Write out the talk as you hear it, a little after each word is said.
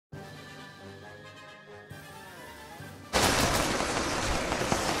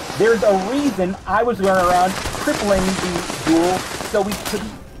There's a reason I was running around crippling the duel so we didn't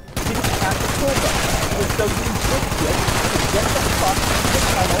have to kill them. It was so you did get the fuck into the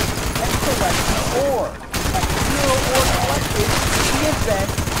tunnel and collect the ore. At 0 ore collected, in the event,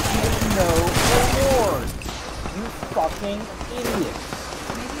 you get no rewards. You fucking idiots.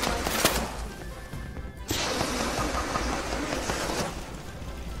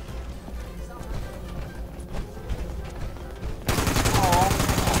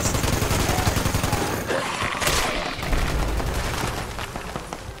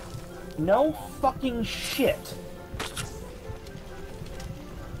 No fucking shit.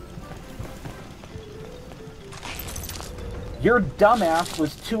 Your dumbass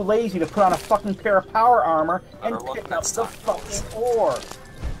was too lazy to put on a fucking pair of power armor and pick up the fucking ore.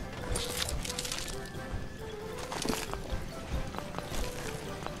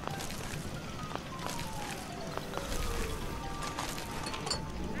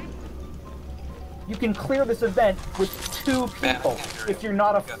 You can clear this event with 2 people if you're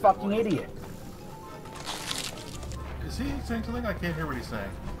not a fucking idiot. Is he saying something? I can't hear what he's saying.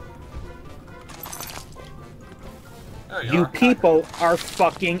 You people are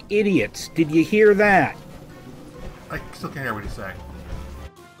fucking idiots. Did you hear that? I still can't hear what he's saying.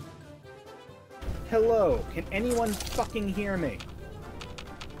 Hello, can anyone fucking hear me?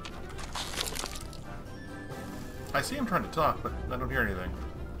 I see him trying to talk, but I don't hear anything.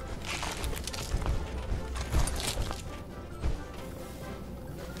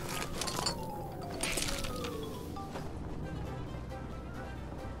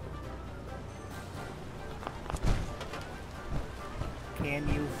 Can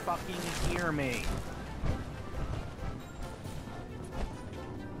you fucking hear me?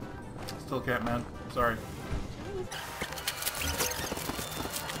 Still can't, man. Sorry.